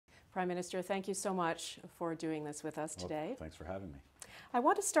Prime Minister, thank you so much for doing this with us today. Well, thanks for having me. I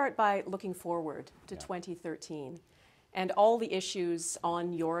want to start by looking forward to 2013 and all the issues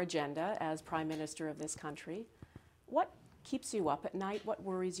on your agenda as Prime Minister of this country. What keeps you up at night? What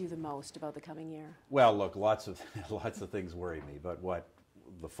worries you the most about the coming year? Well, look, lots of things worry me, but what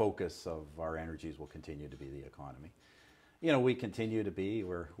the focus of our energies will continue to be the economy. You know, we continue to be,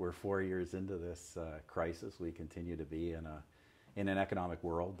 we're 4 years into this crisis, we continue to be in an economic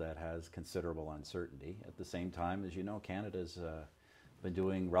world that has considerable uncertainty. At the same time, as you know, Canada's been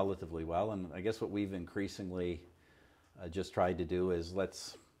doing relatively well, and I guess what we've increasingly just tried to do is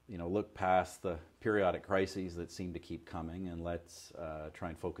let's look past the periodic crises that seem to keep coming, and let's try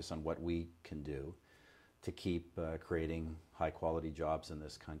and focus on what we can do to keep creating high-quality jobs in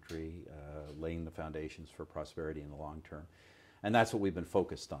this country, laying the foundations for prosperity in the long term. And that's what we've been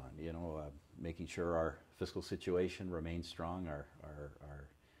focused on, making sure our fiscal situation remains strong, our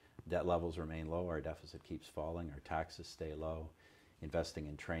debt levels remain low, our deficit keeps falling, our taxes stay low, investing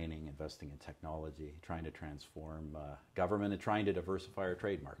in training, investing in technology, trying to transform government, and trying to diversify our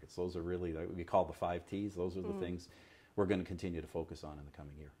trade markets. Those are really, we call the 5 Ts, those are the things we're going to continue to focus on in the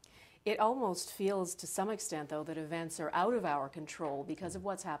coming year. It almost feels to some extent, though, that events are out of our control because of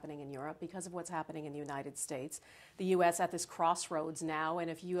what's happening in Europe, because of what's happening in the United States. The U.S. at this crossroads now, and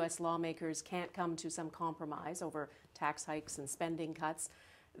if U.S. lawmakers can't come to some compromise over tax hikes and spending cuts,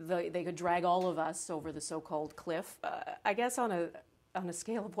 they could drag all of us over the so-called cliff. I guess on a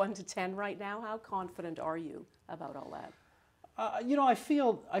scale of 1 to 10 right now, how confident are you about all that? I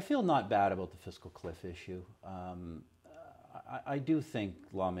feel not bad about the fiscal cliff issue. I do think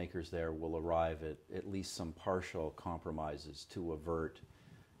lawmakers there will arrive at least some partial compromises to avert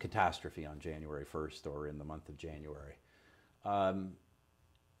catastrophe on January 1st or in the month of January.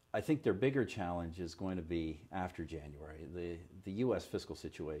 I think their bigger challenge is going to be after January. The U.S. fiscal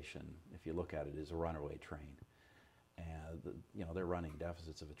situation, if you look at it, is a runaway train. And they're running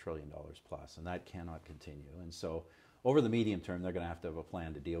deficits of $1 trillion plus, and that cannot continue. And so over the medium term, they're going to have a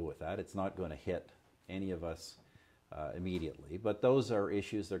plan to deal with that. It's not going to hit any of us immediately, but those are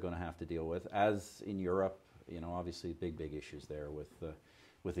issues they're going to have to deal with. As in Europe, obviously big issues there with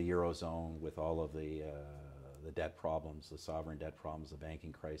the Eurozone, with all of the debt problems, the sovereign debt problems, the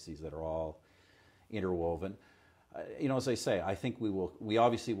banking crises that are all interwoven. As I say, I think we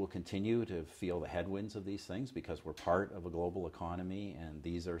obviously will continue to feel the headwinds of these things because we're part of a global economy, and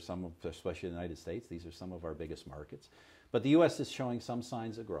these are some of, especially the United States, these are some of our biggest markets. But the U.S. is showing some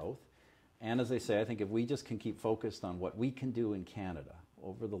signs of growth. And as I say, I think if we just can keep focused on what we can do in Canada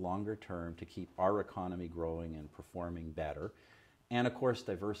over the longer term to keep our economy growing and performing better, and of course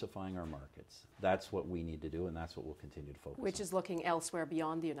diversifying our markets, that's what we need to do, and that's what we'll continue to focus on. Which is looking elsewhere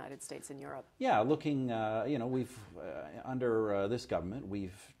beyond the United States and Europe. Yeah, looking, we've, under this government,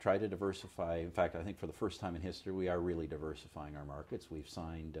 we've tried to diversify. In fact, I think for the first time in history, we are really diversifying our markets. We've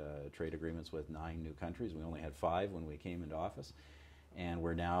signed trade agreements with 9 new countries. We only had 5 when we came into office. And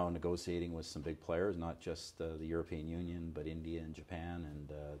we're now negotiating with some big players, not just the European Union, but India and Japan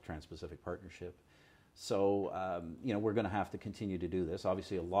and Trans-Pacific Partnership. So, we're going to have to continue to do this.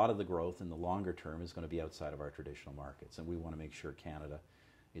 Obviously, a lot of the growth in the longer term is going to be outside of our traditional markets, and we want to make sure Canada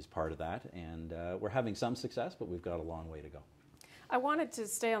is part of that. And we're having some success, but we've got a long way to go. I wanted to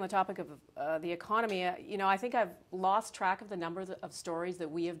stay on the topic of the economy. I think I've lost track of the number of stories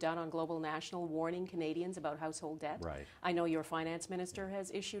that we have done on Global National warning Canadians about household debt. Right. I know your finance minister has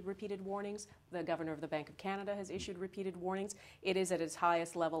issued repeated warnings. The governor of the Bank of Canada has issued repeated warnings. It is at its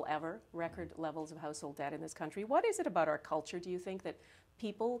highest level ever, record levels of household debt in this country. What is it about our culture, do you think, that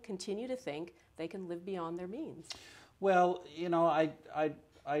people continue to think they can live beyond their means? Well,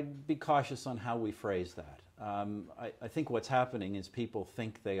 I'd be cautious on how we phrase that. I think what's happening is people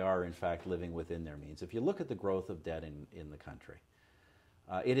think they are, in fact, living within their means. If you look at the growth of debt in the country,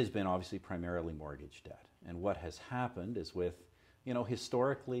 it has been obviously primarily mortgage debt. And what has happened is with,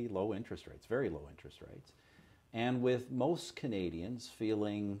 historically low interest rates, very low interest rates, and with most Canadians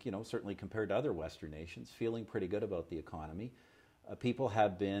feeling, certainly compared to other Western nations, feeling pretty good about the economy, people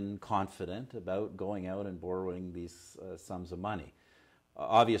have been confident about going out and borrowing these sums of money.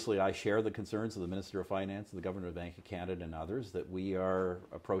 Obviously, I share the concerns of the Minister of Finance, the Governor of the Bank of Canada, and others that we are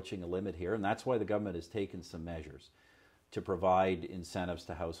approaching a limit here, and that's why the government has taken some measures to provide incentives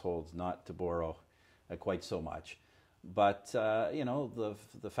to households not to borrow quite so much. But, the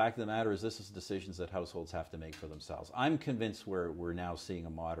fact of the matter is this is decisions that households have to make for themselves. I'm convinced we're now seeing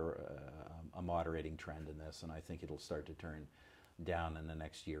a moderating trend in this, and I think it'll start to turn down in the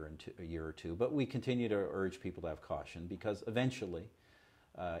next year or two. But we continue to urge people to have caution because eventually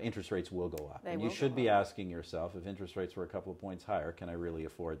interest rates will go up. They And will you should go be up. asking yourself, if interest rates were a couple of points higher, can I really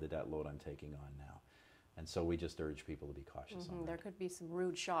afford the debt load I'm taking on now? And so we just urge people to be cautious on There that. could be some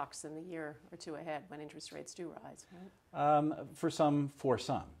rude shocks in the year or two ahead when interest rates do rise, right? For some,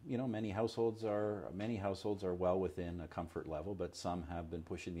 many households are well within a comfort level, but some have been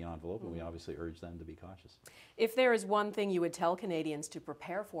pushing the envelope, and we obviously urge them to be cautious. If there is one thing you would tell Canadians to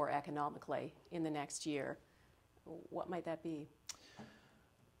prepare for economically in the next year, what might that be?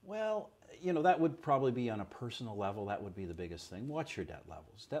 Well, that would probably be on a personal level. That would be the biggest thing. Watch your debt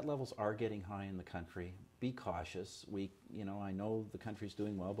levels. Debt levels are getting high in the country. Be cautious. I know the country's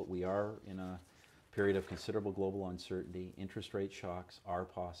doing well, but we are in a period of considerable global uncertainty. Interest rate shocks are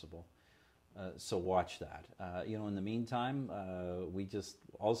possible. So watch that. In the meantime, we just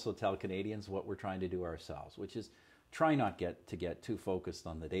also tell Canadians what we're trying to do ourselves, which is try not to get too focused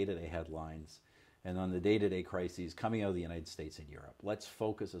on the day-to-day headlines and on the day-to-day crises coming out of the United States and Europe. Let's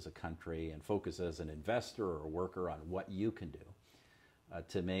focus as a country and focus as an investor or a worker on what you can do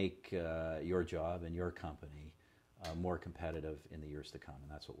to make your job and your company more competitive in the years to come,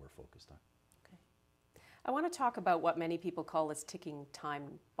 and that's what we're focused on. I want to talk about what many people call this ticking time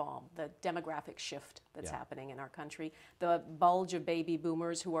bomb, the demographic shift that's happening in our country, the bulge of baby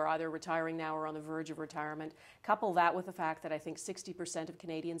boomers who are either retiring now or on the verge of retirement. Couple that with the fact that I think 60% of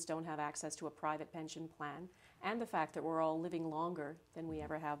Canadians don't have access to a private pension plan, and the fact that we're all living longer than we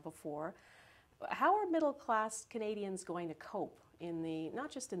ever have before. How are middle-class Canadians going to cope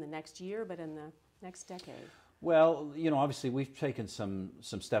not just in the next year, but in the next decade? Well, obviously we've taken some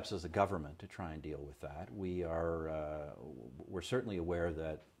steps as a government to try and deal with that. We're certainly aware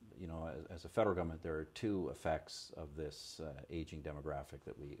that, as a federal government, there are two effects of this aging demographic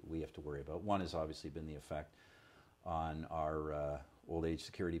that we have to worry about. One has obviously been the effect on our old age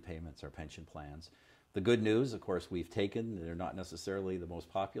security payments, our pension plans. The good news, of course, they're not necessarily the most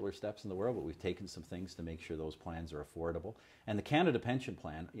popular steps in the world, but we've taken some things to make sure those plans are affordable. And the Canada Pension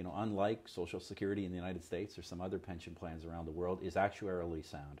Plan, unlike Social Security in the United States or some other pension plans around the world, is actuarially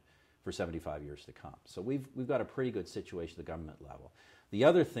sound for 75 years to come. So we've got a pretty good situation at the government level. The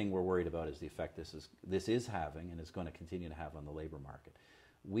other thing we're worried about is the effect this is having and is going to continue to have on the labor market.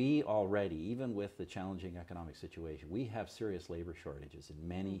 We already, even with the challenging economic situation, we have serious labor shortages in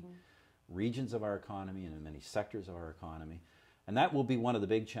many regions of our economy and in many sectors of our economy. And that will be one of the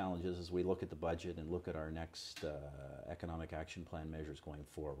big challenges as we look at the budget and look at our next economic action plan measures going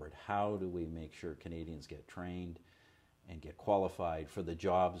forward. How do we make sure Canadians get trained and get qualified for the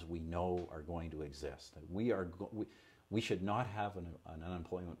jobs we know are going to exist? We should not have an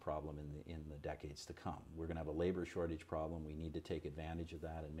unemployment problem in the decades to come. We're going to have a labor shortage problem. We need to take advantage of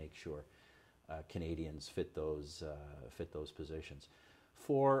that and make sure Canadians fit those positions.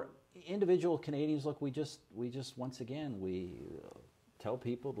 For individual Canadians, look, we just once again, we tell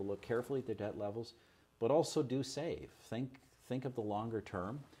people to look carefully at their debt levels, but also do save. Think of the longer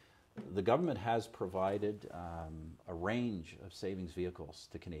term. The government has provided a range of savings vehicles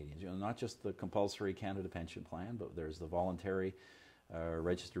to Canadians. Not just the compulsory Canada Pension Plan, but there's the voluntary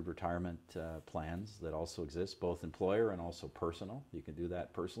registered retirement plans that also exist, both employer and also personal. You can do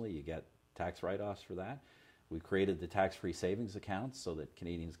that personally. You get tax write-offs for that. We've created the tax-free savings accounts so that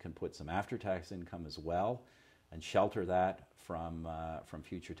Canadians can put some after-tax income as well and shelter that from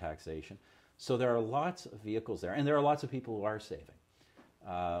future taxation. So there are lots of vehicles there, and there are lots of people who are saving.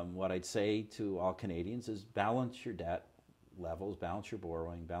 What I'd say to all Canadians is balance your debt levels, balance your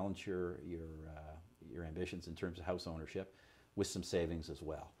borrowing, balance your ambitions in terms of house ownership with some savings as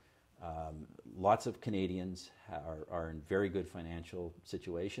well. Lots of Canadians are in very good financial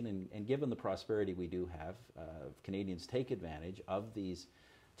situation, and given the prosperity we do have, if Canadians take advantage of these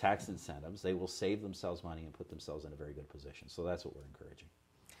tax incentives, they will save themselves money and put themselves in a very good position. So that's what we're encouraging.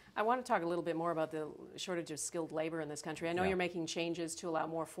 I want to talk a little bit more about the shortage of skilled labor in this country. I know you're making changes to allow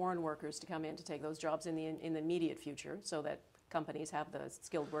more foreign workers to come in to take those jobs in the immediate future so that companies have the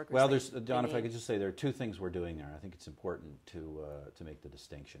skilled workers. Well, Don, if I could just say, there are two things we're doing there. I think it's important to make the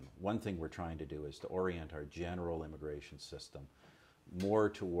distinction. One thing we're trying to do is to orient our general immigration system more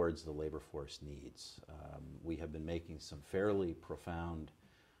towards the labor force needs. We have been making some fairly profound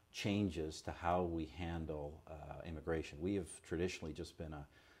changes to how we handle immigration. We have traditionally just been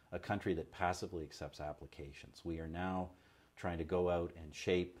a country that passively accepts applications. We are now trying to go out and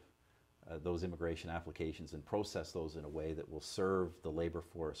shape those immigration applications and process those in a way that will serve the labor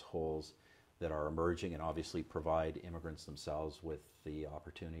force holes that are emerging and obviously provide immigrants themselves with the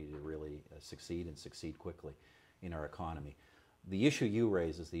opportunity to really succeed and succeed quickly in our economy. The issue you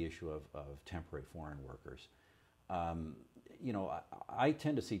raise is the issue of temporary foreign workers. I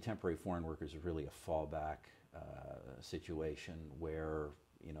tend to see temporary foreign workers as really a fallback situation where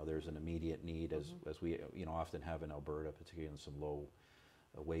there's an immediate need, as we often have in Alberta, particularly in some low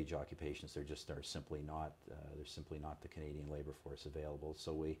wage occupations. There are simply not there's simply not the Canadian labor force available.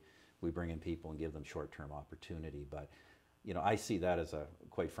 So we bring in people and give them short-term opportunity. But I see that as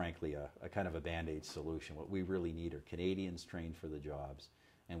quite frankly a kind of a band-aid solution. What we really need are Canadians trained for the jobs,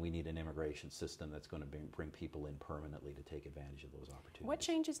 and we need an immigration system that's going to bring people in permanently to take advantage of those opportunities. What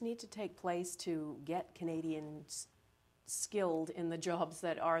changes need to take place to get Canadians skilled in the jobs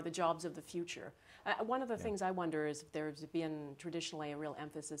that are the jobs of the future? One of the things I wonder is if there's been traditionally a real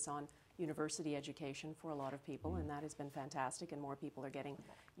emphasis on university education for a lot of people, and that has been fantastic, and more people are getting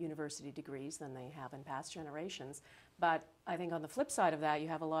university degrees than they have in past generations. But I think on the flip side of that, you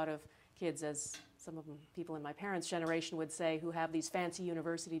have a lot of kids, as some of them, people in my parents' generation would say, who have these fancy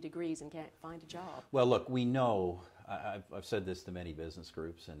university degrees and can't find a job. Well, look, we know, I've said this to many business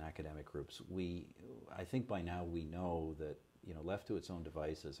groups and academic groups, I think by now we know that, left to its own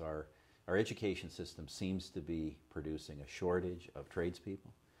devices, our education system seems to be producing a shortage of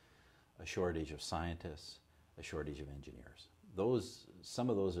tradespeople, a shortage of scientists, a shortage of engineers. Some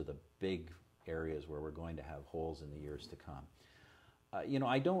of those are the big areas where we're going to have holes in the years to come.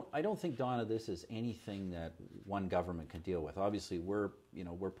 I don't think, Donna, this is anything that one government can deal with. Obviously, we're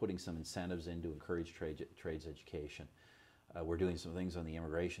putting some incentives in to encourage trades education. We're doing some things on the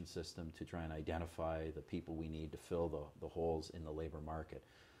immigration system to try and identify the people we need to fill the holes in the labor market.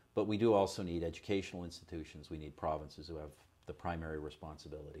 But we do also need educational institutions. We need provinces who have the primary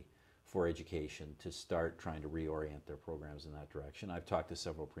responsibility for education to start trying to reorient their programs in that direction. I've talked to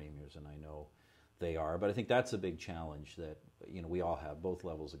several premiers, and I know they are, but I think that's a big challenge that we all have, both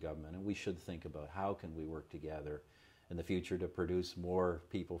levels of government, and we should think about how can we work together in the future to produce more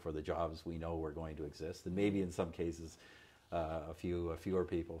people for the jobs we know are going to exist, and maybe in some cases fewer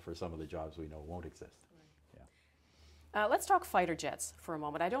people for some of the jobs we know won't exist. Right. Yeah. Let's talk fighter jets for a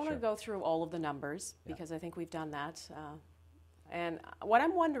moment. I don't want Sure. to go through all of the numbers because I think we've done that. And what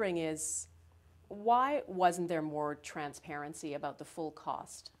I'm wondering is, why wasn't there more transparency about the full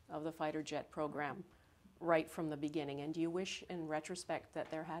cost of the fighter jet program right from the beginning? And do you wish, in retrospect,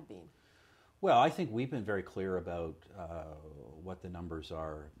 that there had been? Well, I think we've been very clear about what the numbers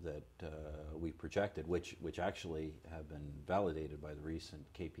are that we projected, which actually have been validated by the recent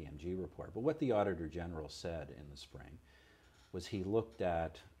KPMG report. But what the Auditor General said in the spring was he looked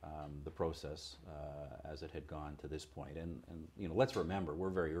at the process as it had gone to this point. And let's remember, we're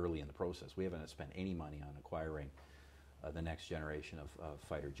very early in the process. We haven't spent any money on acquiring the next generation of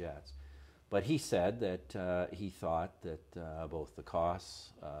fighter jets. But he said that he thought that both the costs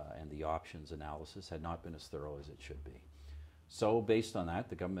and the options analysis had not been as thorough as it should be. So based on that,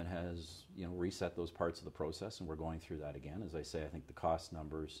 the government has reset those parts of the process, and we're going through that again. As I say, I think the cost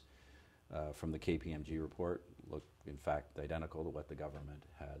numbers from the KPMG report look, in fact, identical to what the government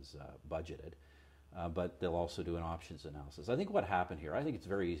has budgeted. But they'll also do an options analysis. I think what happened here, I think it's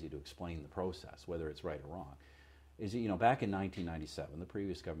very easy to explain the process, whether it's right or wrong, is that, back in 1997, the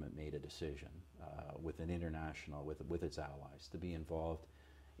previous government made a decision with its allies to be involved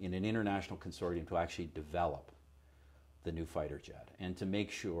in an international consortium to actually develop the new fighter jet and to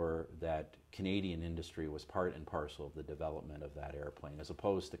make sure that Canadian industry was part and parcel of the development of that airplane, as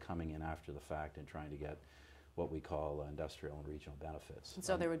opposed to coming in after the fact and trying to get what we call industrial and regional benefits. And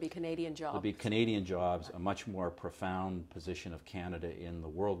so there would be Canadian jobs. There would be Canadian jobs, a much more profound position of Canada in the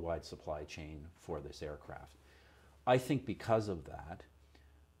worldwide supply chain for this aircraft. I think because of that,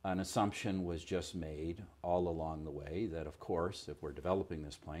 an assumption was just made all along the way that, of course, if we're developing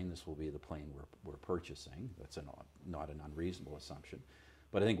this plane, this will be the plane we're purchasing. That's not an unreasonable assumption.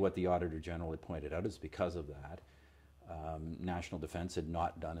 But I think what the Auditor General had pointed out is because of that, National Defence had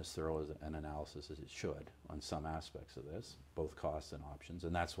not done as thorough an analysis as it should on some aspects of this, both costs and options,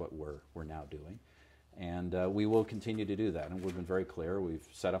 and that's what we're now doing. And we will continue to do that, and we've been very clear. We've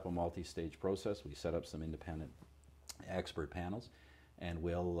set up a multi-stage process. We set up some independent expert panels, and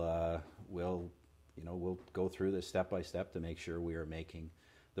we'll go through this step by step to make sure we are making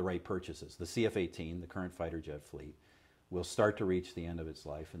the right purchases. The CF-18, the current fighter jet fleet, will start to reach the end of its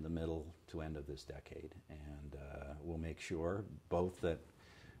life in the middle to end of this decade, and we'll make sure both that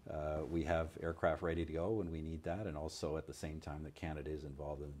we have aircraft ready to go when we need that, and also at the same time that Canada is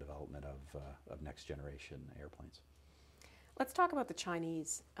involved in the development of next generation airplanes. Let's talk about the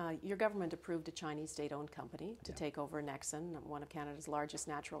Chinese. Your government approved a Chinese state-owned company to take over Nexen, one of Canada's largest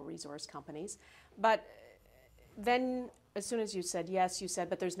natural resource companies. But then, as soon as you said yes, you said,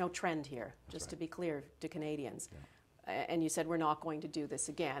 but there's no trend here, just to be clear to Canadians. Yeah. And you said, we're not going to do this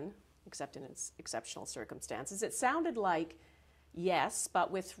again, except in exceptional circumstances. It sounded like yes,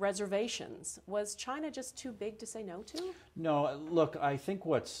 but with reservations. Was China just too big to say no to? No, look, I think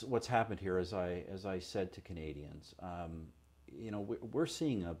what's happened here, as I said to Canadians, we're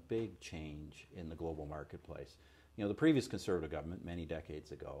seeing a big change in the global marketplace. The previous Conservative government, many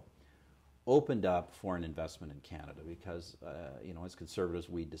decades ago, opened up foreign investment in Canada because, as Conservatives,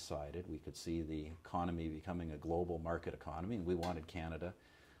 we decided we could see the economy becoming a global market economy, and we wanted Canada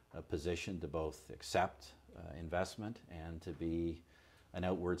positioned to both accept investment and to be an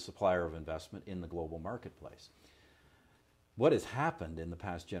outward supplier of investment in the global marketplace. What has happened in the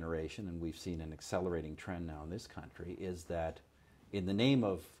past generation, and we've seen an accelerating trend now in this country, is that in the name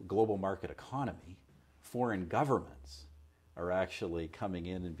of global market economy, foreign governments are actually coming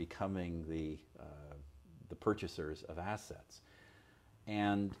in and becoming the purchasers of assets.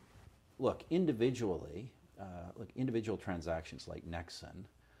 And look, individual transactions like Nexen,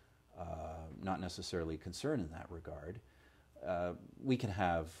 not necessarily concerned in that regard. We can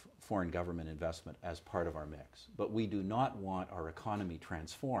have foreign government investment as part of our mix, but we do not want our economy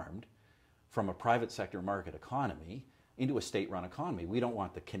transformed from a private sector market economy into a state-run economy. We don't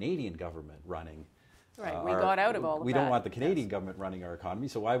want the Canadian government running. Right, we got out of all of that. We don't want the Canadian government running our economy,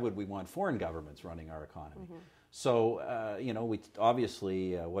 so why would we want foreign governments running our economy? Mm-hmm. So, we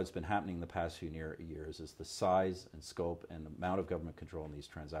obviously, what's been happening in the past few years is the size and scope and amount of government control in these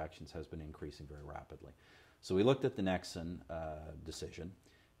transactions has been increasing very rapidly. So we looked at the Nexen decision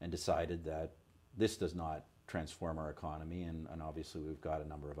and decided that this does not transform our economy, and obviously we've got a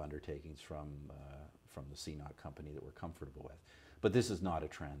number of undertakings from the CNOT company that we're comfortable with. But this is not a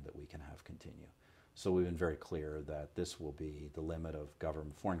trend that we can have continue. So we've been very clear that this will be the limit of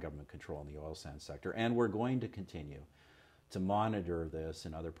foreign government control in the oil sands sector, and we're going to continue to monitor this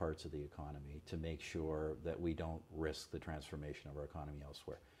in other parts of the economy to make sure that we don't risk the transformation of our economy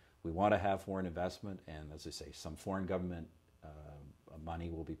elsewhere. We want to have foreign investment, and as I say, some foreign government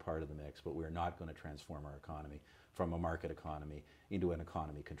money will be part of the mix, but we're not going to transform our economy from a market economy into an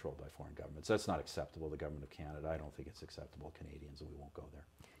economy controlled by foreign governments. That's not acceptable to the government of Canada. I don't think it's acceptable to Canadians, and we won't go there.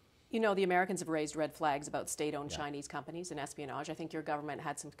 The Americans have raised red flags about state-owned Chinese companies and espionage. I think your government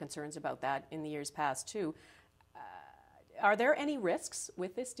had some concerns about that in the years past, too. Are there any risks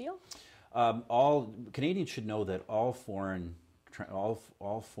with this deal? All Canadians should know that all foreign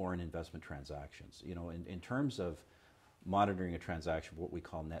investment transactions, in terms of monitoring a transaction, what we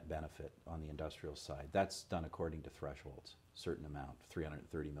call net benefit on the industrial side, that's done according to thresholds, certain amount,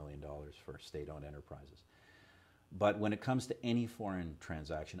 $330 million for state-owned enterprises. But when it comes to any foreign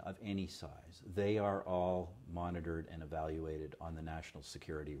transaction of any size, they are all monitored and evaluated on the national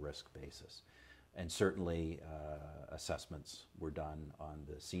security risk basis. And certainly assessments were done on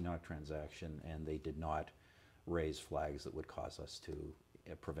the CNOT transaction, and they did not raise flags that would cause us to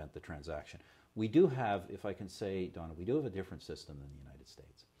prevent the transaction. We do have, if I can say, Donna, we do have a different system than the United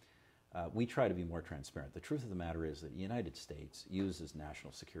States. We try to be more transparent. The truth of the matter is that the United States uses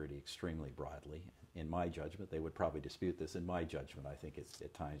national security extremely broadly. In my judgment, they would probably dispute this. In my judgment, I think it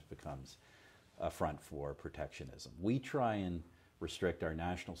at times becomes a front for protectionism. We try and restrict our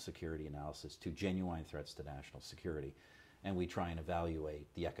national security analysis to genuine threats to national security, and we try and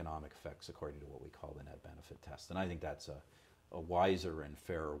evaluate the economic effects according to what we call the net benefit test. And I think that's a wiser and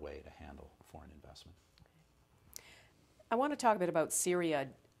fairer way to handle foreign investment. I want to talk a bit about Syria.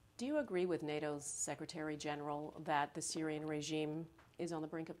 Do you agree with NATO's Secretary General that the Syrian regime is on the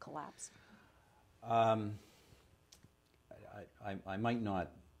brink of collapse? I might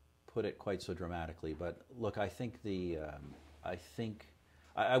not put it quite so dramatically, but look, I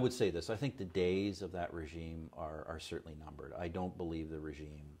would say this. I think the days of that regime are certainly numbered. I don't believe the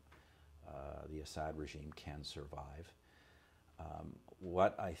regime, the Assad regime, can survive.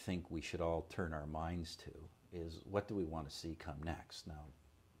 What I think we should all turn our minds to is, what do we want to see come next? Now,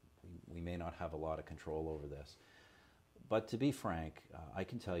 we may not have a lot of control over this, but to be frank, I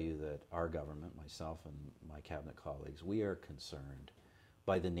can tell you that our government, myself and my cabinet colleagues, we are concerned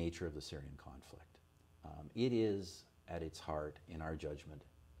by the nature of the Syrian conflict. It is, at its heart, in our judgment,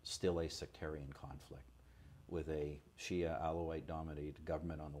 still a sectarian conflict with a Shia Alawite-dominated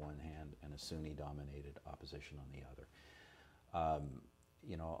government on the one hand and a Sunni-dominated opposition on the other.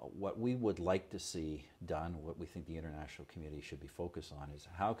 What we would like to see done, what we think the international community should be focused on, is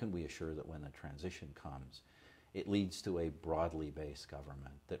how can we assure that when the transition comes, it leads to a broadly based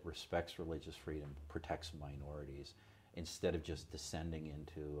government that respects religious freedom, protects minorities, instead of just descending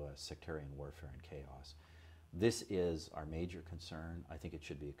into sectarian warfare and chaos. This is our major concern. I think it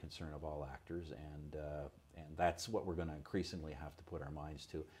should be a concern of all actors, and that's what we're going to increasingly have to put our minds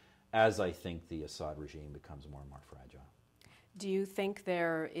to, as I think the Assad regime becomes more and more fragile. Do you think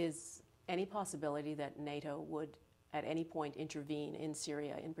there is any possibility that NATO would at any point intervene in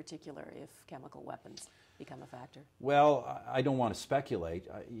Syria in particular if chemical weapons become a factor? Well, I don't want to speculate.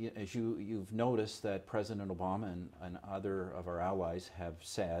 As you've noticed that President Obama and other of our allies have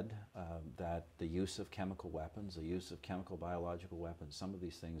said that the use of chemical weapons, the use of chemical biological weapons, some of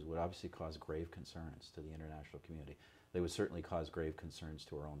these things would obviously cause grave concerns to the international community. They would certainly cause grave concerns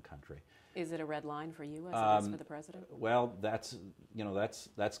to our own country. Is it a red line for you, as it is for the president? Well, that's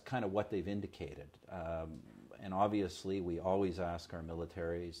kind of what they've indicated. And obviously, we always ask our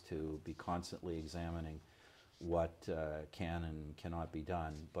militaries to be constantly examining what can and cannot be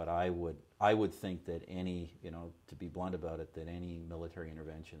done. But I would think that any, to be blunt about it, that any military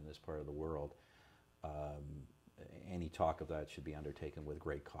intervention in this part of the world, any talk of that should be undertaken with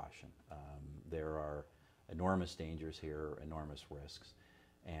great caution. There are enormous dangers here, enormous risks.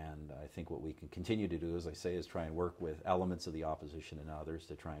 And I think what we can continue to do, as I say, is try and work with elements of the opposition and others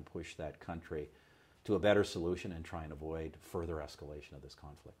to try and push that country to a better solution and try and avoid further escalation of this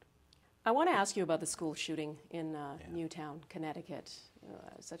conflict. I want to ask you about the school shooting in Newtown, Connecticut.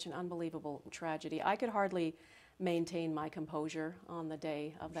 Such an unbelievable tragedy. I could hardly maintain my composure on the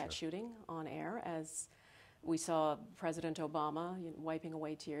day of that shooting on air, as we saw President Obama wiping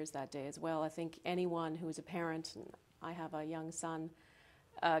away tears that day as well. I think anyone who is a parent, and I have a young son,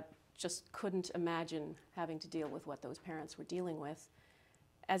 just couldn't imagine having to deal with what those parents were dealing with.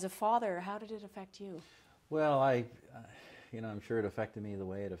 As a father, how did it affect you? Well, I'm sure it affected me the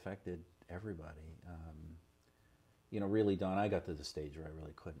way it affected everybody. Really, Don, I got to the stage where I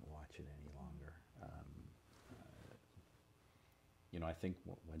really couldn't watch it any longer. I think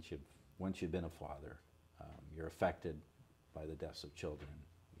once you've been a father, you're affected by the deaths of children,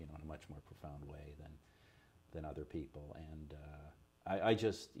 in a much more profound way than other people. And I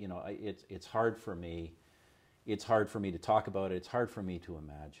just, it's hard for me. It's hard for me to talk about it. It's hard for me to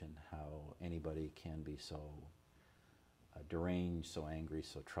imagine how anybody can be so deranged, so angry,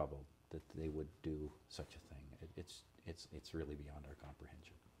 so troubled that they would do such a thing. It's really beyond our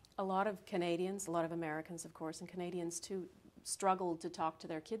comprehension. A lot of Canadians, a lot of Americans, of course, and Canadians too, struggled to talk to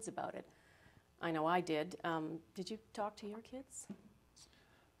their kids about it. I know I did. Did you talk to your kids?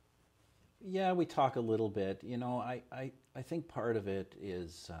 Yeah, we talk a little bit. I think part of it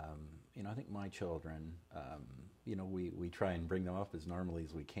is, I think my children, we try and bring them up as normally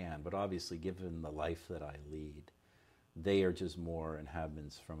as we can, but obviously given the life that I lead, they are just more, and have been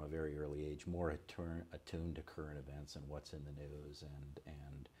from a very early age, more attuned to current events and what's in the news.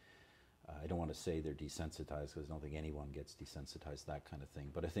 And I don't want to say they're desensitized, because I don't think anyone gets desensitized, that kind of thing.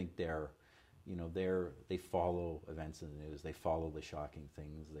 But I think they follow events in the news. They follow the shocking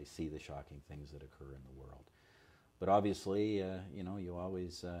things. They see the shocking things that occur in the world. But obviously, you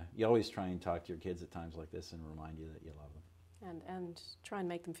always try and talk to your kids at times like this and remind you that you love them. And try and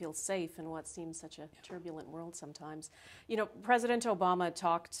make them feel safe in what seems such a turbulent world sometimes. President Obama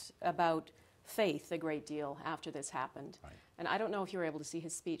talked about faith a great deal after this happened. Right. And I don't know if you were able to see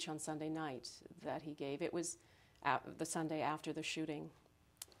his speech on Sunday night that he gave. It was the Sunday after the shooting.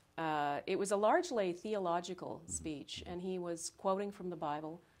 It was a largely theological speech, and he was quoting from the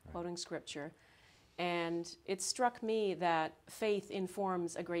Bible, quoting scripture. And it struck me that faith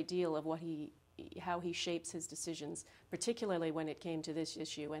informs a great deal of how he shapes his decisions, particularly when it came to this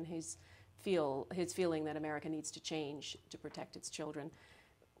issue and his feeling that America needs to change to protect its children.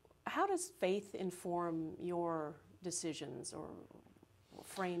 How does faith inform your decisions or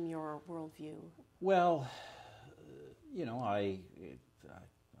frame your worldview? Well,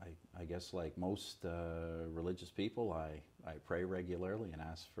 I guess like most religious people, I pray regularly and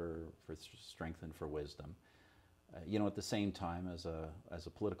ask for strength and for wisdom. At the same time, as a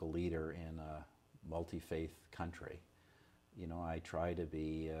political leader in a multi-faith country, I try to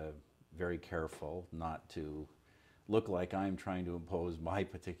be very careful not to look like I'm trying to impose my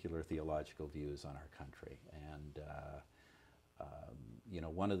particular theological views on our country. And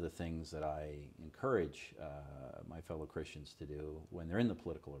one of the things that I encourage my fellow Christians to do when they're in the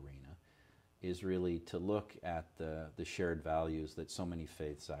political arena is really to look at the shared values that so many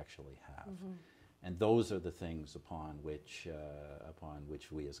faiths actually have. Mm-hmm. And those are the things upon which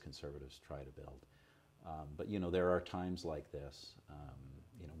we as conservatives try to build. But there are times like this,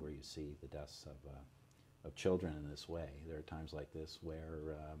 where you see the deaths of children in this way. There are times like this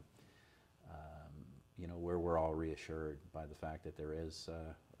where where we're all reassured by the fact that there is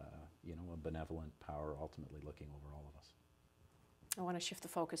a benevolent power ultimately looking over all of us. I want to shift the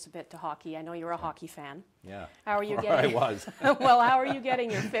focus a bit to hockey. I know you're a hockey fan. Yeah. How are you getting? I was. Well, how are you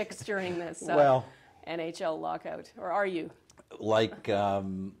getting your fix during this NHL lockout, or are you? Like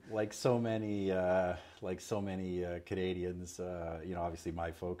so many Canadians, obviously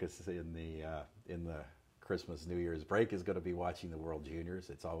my focus in the Christmas, New Year's break is going to be watching the World Juniors.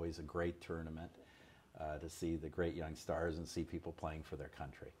 It's always a great tournament to see the great young stars and see people playing for their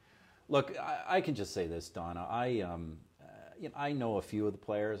country. Look, I can just say this, Donna. I know a few of the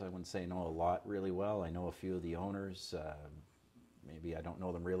players. I wouldn't say I know a lot really well. I know a few of the owners. Maybe I don't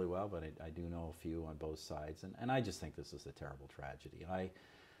know them really well, but I do know a few on both sides. And I just think this is a terrible tragedy.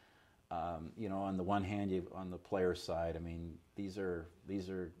 On the one hand, on the player side, I mean, these are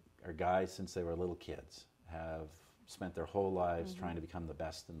guys since they were little kids, have spent their whole lives trying to become the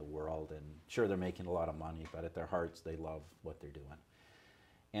best in the world. And sure, they're making a lot of money, but at their hearts, they love what they're doing.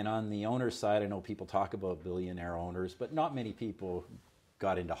 And on the owner's side, I know people talk about billionaire owners, but not many people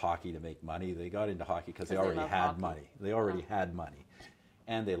got into hockey to make money. They got into hockey because they already had money. They already had money,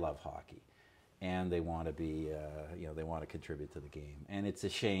 and they love hockey, and they want to be, they want to contribute to the game. And it's a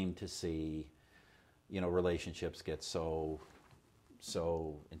shame to see, relationships get so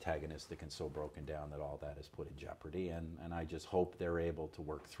antagonistic and so broken down that all that is put in jeopardy. And I just hope they're able to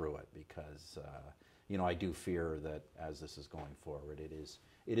work through it because, I do fear that as this is going forward, it is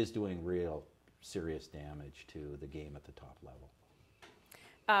doing real serious damage to the game at the top level.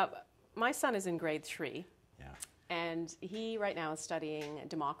 My son is in grade 3. Yeah. And he right now is studying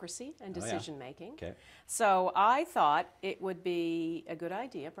democracy and decision making. Okay. So I thought it would be a good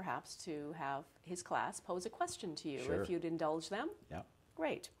idea perhaps to have his class pose a question to you, Sure. if you'd indulge them. Yeah.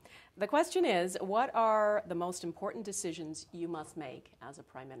 Great. The question is, what are the most important decisions you must make as a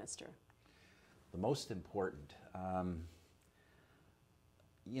Prime Minister? The most important, I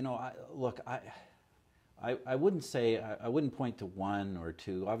wouldn't say, I wouldn't point to one or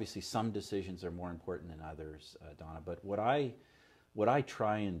two. Obviously, some decisions are more important than others, Donna. But what I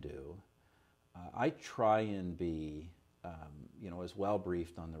try and do, I try and be, as well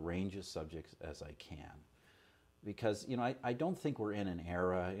briefed on the range of subjects as I can. Because, I don't think we're in an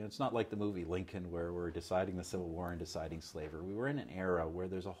era, it's not like the movie Lincoln where we're deciding the Civil War and deciding slavery. We were in an era where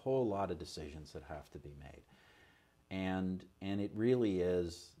there's a whole lot of decisions that have to be made. And it really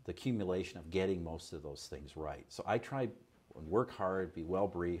is the accumulation of getting most of those things right. So I try and work hard, be well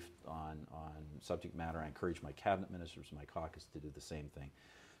briefed on subject matter. I encourage my cabinet ministers and my caucus to do the same thing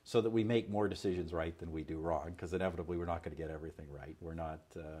so that we make more decisions right than we do wrong, because inevitably we're not going to get everything right. We're not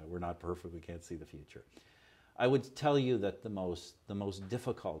perfect. We can't see the future. I would tell you that the most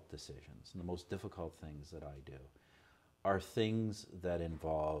difficult decisions and the most difficult things that I do are things that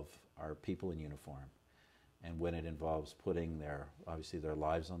involve our people in uniform, and when it involves putting obviously their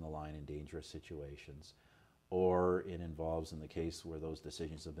lives on the line in dangerous situations, or it involves, in the case where those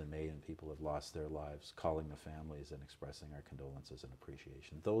decisions have been made and people have lost their lives, calling the families and expressing our condolences and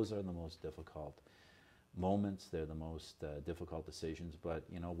appreciation. Those are the most difficult moments. They're the most difficult decisions, but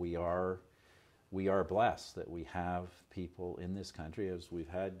we are blessed that we have people in this country, as we've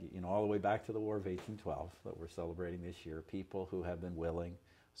had, all the way back to the War of 1812 that we're celebrating this year, people who have been willing,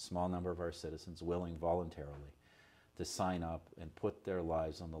 a small number of our citizens willing voluntarily to sign up and put their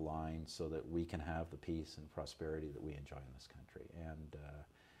lives on the line so that we can have the peace and prosperity that we enjoy in this country.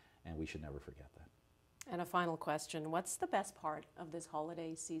 And we should never forget that. And a final question, what's the best part of this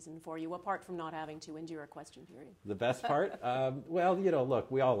holiday season for you, apart from not having to endure a question period? The best part? Well,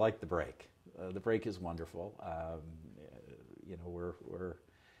 look, we all like the break. The break is wonderful.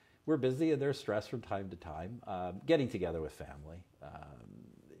 We're busy and there's stress from time to time. Getting together with family.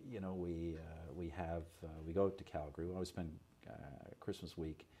 We go out to Calgary. We always spend Christmas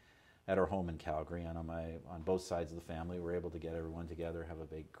week at our home in Calgary, and on both sides of the family, we're able to get everyone together, have a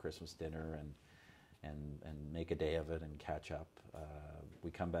big Christmas dinner, and make a day of it and catch up.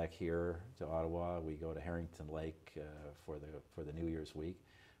 We come back here to Ottawa. We go to Harrington Lake for the New Year's week.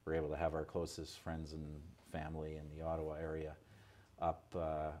 We're able to have our closest friends and family in the Ottawa area up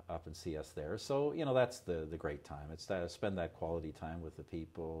and see us there. So that's the great time. It's spend that quality time with the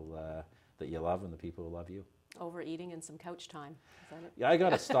people that you love and the people who love you. Overeating and some couch time, is that it? Yeah, I got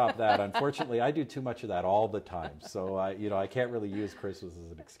to stop that. Unfortunately, I do too much of that all the time. So I can't really use Christmas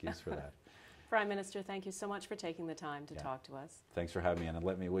as an excuse for that. Prime Minister, thank you so much for taking the time to talk to us. Thanks for having me, and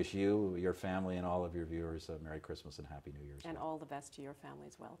let me wish you, your family, and all of your viewers a Merry Christmas and Happy New Year's. And all the best to your family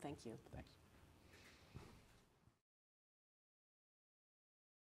as well. Thank you. Thanks.